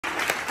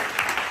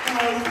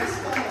Now, is this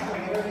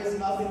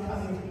self-awareness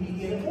up-and-coming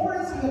comedian, or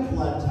is he a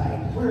blood type?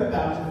 We're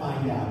about to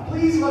find out.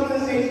 Please welcome to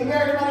the stage,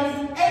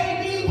 everybody,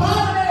 A.B.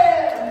 Positive!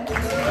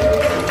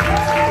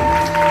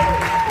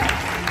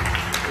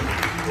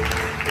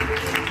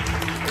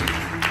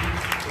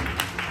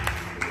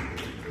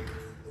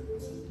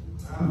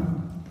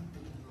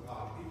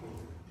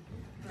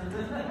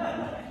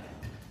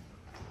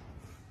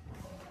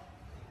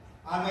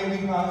 I'm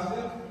A.B.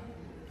 Positive.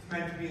 It's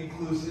meant to be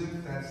inclusive.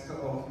 That's the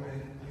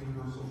ultimate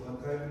universal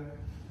blood type.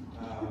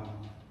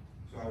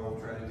 So I will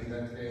try to do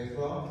that today as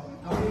well.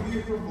 How many of you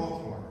are from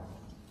Baltimore?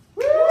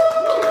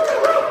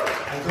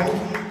 I don't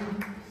need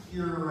to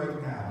hear right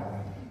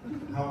now.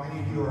 How many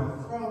of you are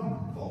from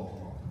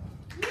Baltimore?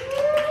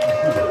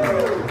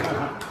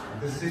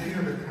 The city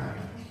or the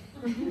county?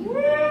 People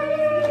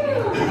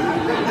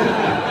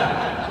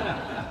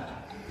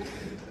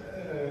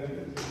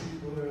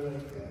are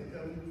like,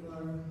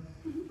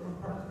 from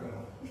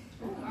Parkville.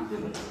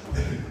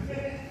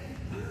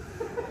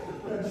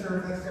 Not sure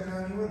if that's the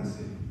county or the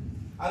city.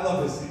 I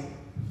love this city.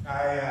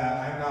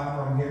 I'm not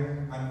from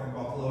here. I'm from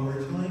Buffalo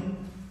originally.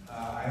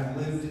 I've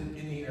lived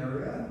in the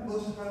area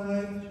most of my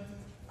life.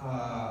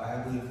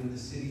 I've lived in the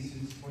city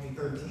since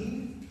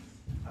 2013.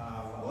 A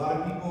lot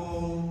of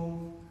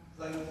people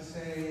like to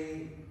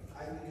say,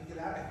 I need to get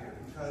out of here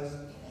because I'm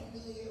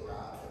going to get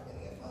robbed, I'm going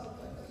to get mugged,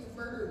 I'm going to get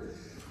murdered.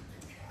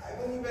 I've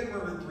only been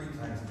murdered 3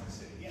 times in the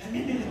city.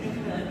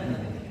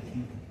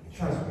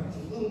 Trust me, it's a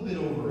little bit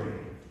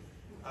overrated.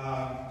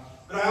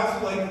 But I also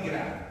like to get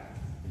out.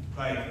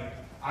 Like,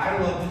 I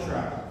love to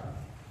travel.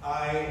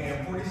 I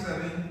am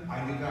 47.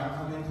 I did not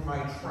come into my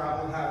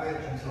travel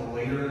habit until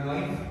later in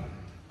life.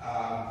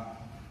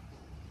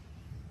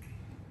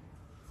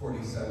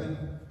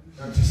 47.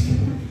 No, just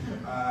kidding.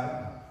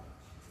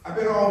 I've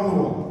been all over the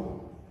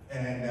world,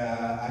 and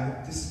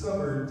I've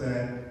discovered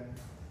that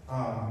I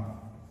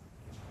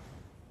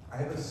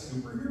have a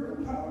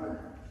superhero power.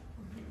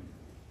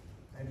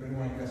 Anybody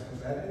want to guess what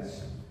that is?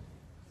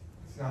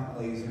 It's not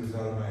lasers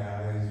out of my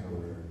eyes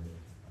or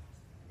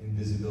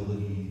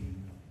invisibility,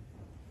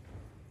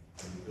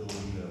 the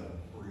ability to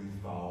breathe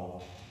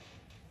foul.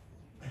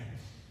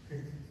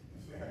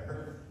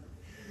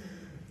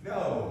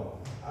 No,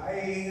 I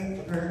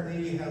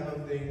apparently have a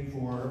thing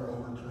for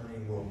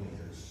overturning world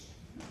leaders.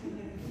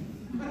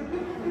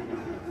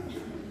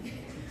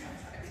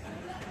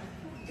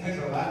 You guys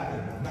are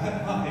laughing, I'm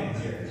not lying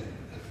here.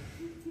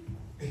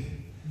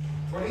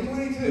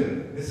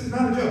 2022, this is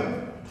not a joke.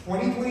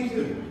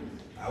 2022,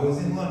 I was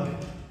in London.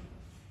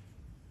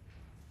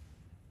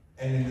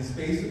 And in the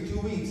space of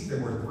 2 weeks,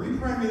 there were 3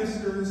 prime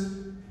ministers,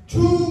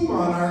 2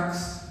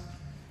 monarchs,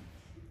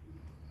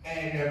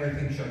 and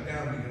everything shut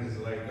down because,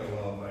 like, oh,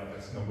 well, I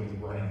guess nobody's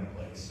running the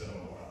place, so,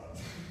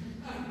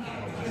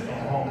 just go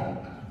home.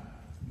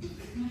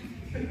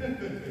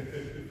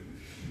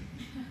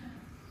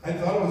 I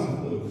thought it was a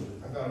fluke.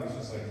 I thought it was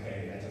just like,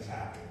 hey, that just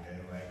happened, and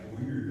like,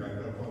 weird, I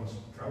got a fun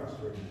travel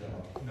story to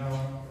tell. No.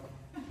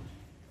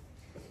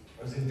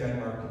 I was in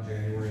Denmark in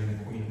January, and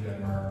the Queen of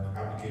Denmark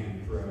abdicated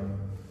the throne.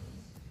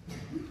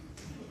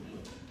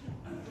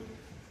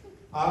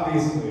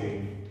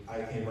 Obviously,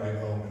 I came right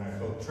home and I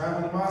booked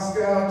travel to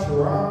Moscow,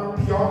 Tehran,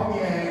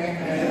 Pyongyang,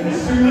 and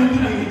soon to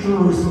be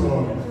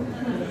Jerusalem.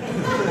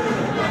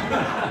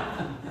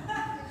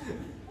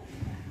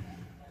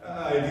 I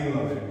do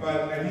love it, but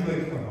I do like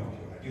to come home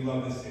too. I do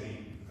love this city.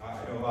 I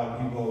know a lot of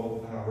people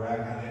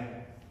rag on it.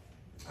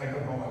 I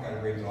come home, I got a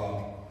great dog,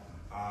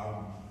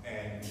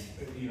 and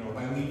you know, if I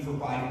leave for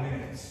 5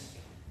 minutes,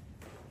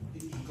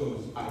 he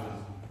goes out of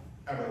his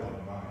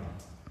ever-loving mind.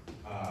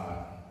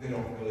 They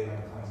don't really have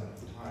a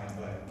concept of time,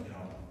 but you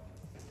know,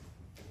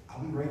 I'll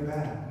be right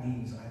back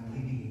means I'm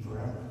leaving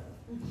forever.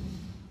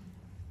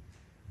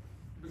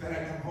 But then I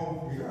come home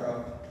from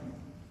Europe.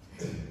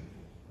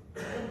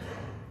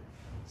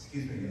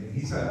 Excuse me, and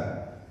he's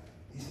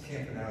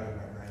camping out at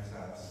my friend's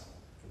house.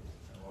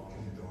 I walk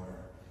in the door.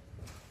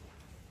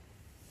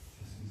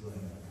 He's laying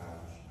on the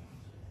couch.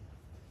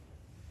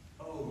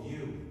 Oh,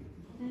 you.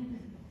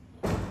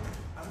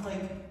 I'm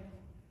like,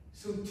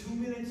 so 2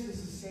 minutes is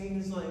the same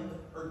as like,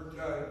 or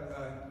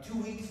 2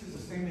 weeks is the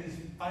same as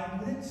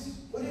 5 minutes?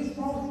 What is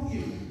wrong with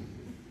you?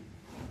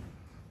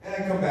 And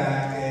I come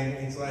back and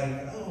it's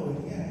like, oh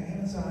yeah,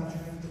 Amazon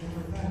tried to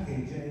deliver a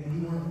package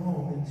and you weren't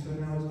home and so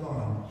now it's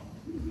gone.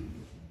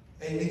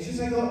 And it's just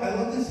like, I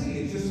love this city.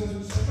 It's just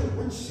such a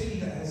rich city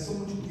that has so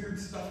much weird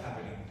stuff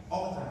happening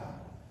all the time.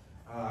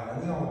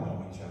 And we all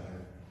know each other,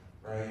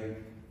 right?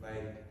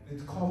 Like,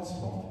 it's called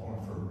small town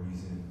for a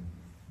reason.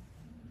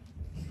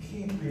 You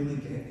can't really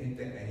get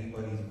into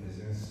anybody's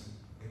business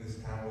in this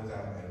town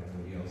without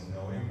everybody else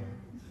knowing.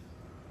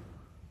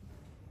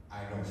 I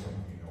know some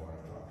of you know what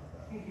I'm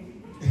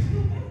talking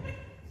about.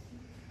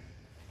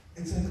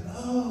 It's like,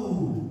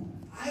 oh,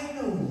 I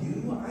know you.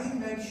 I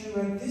met you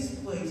at this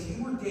place.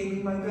 You were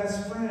dating my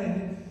best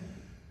friend.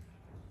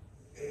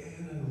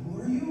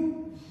 Who are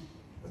you?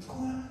 What's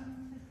going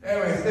on?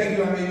 Anyways, thank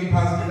you. I'm A.B.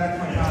 Positive. That's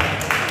my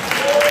time.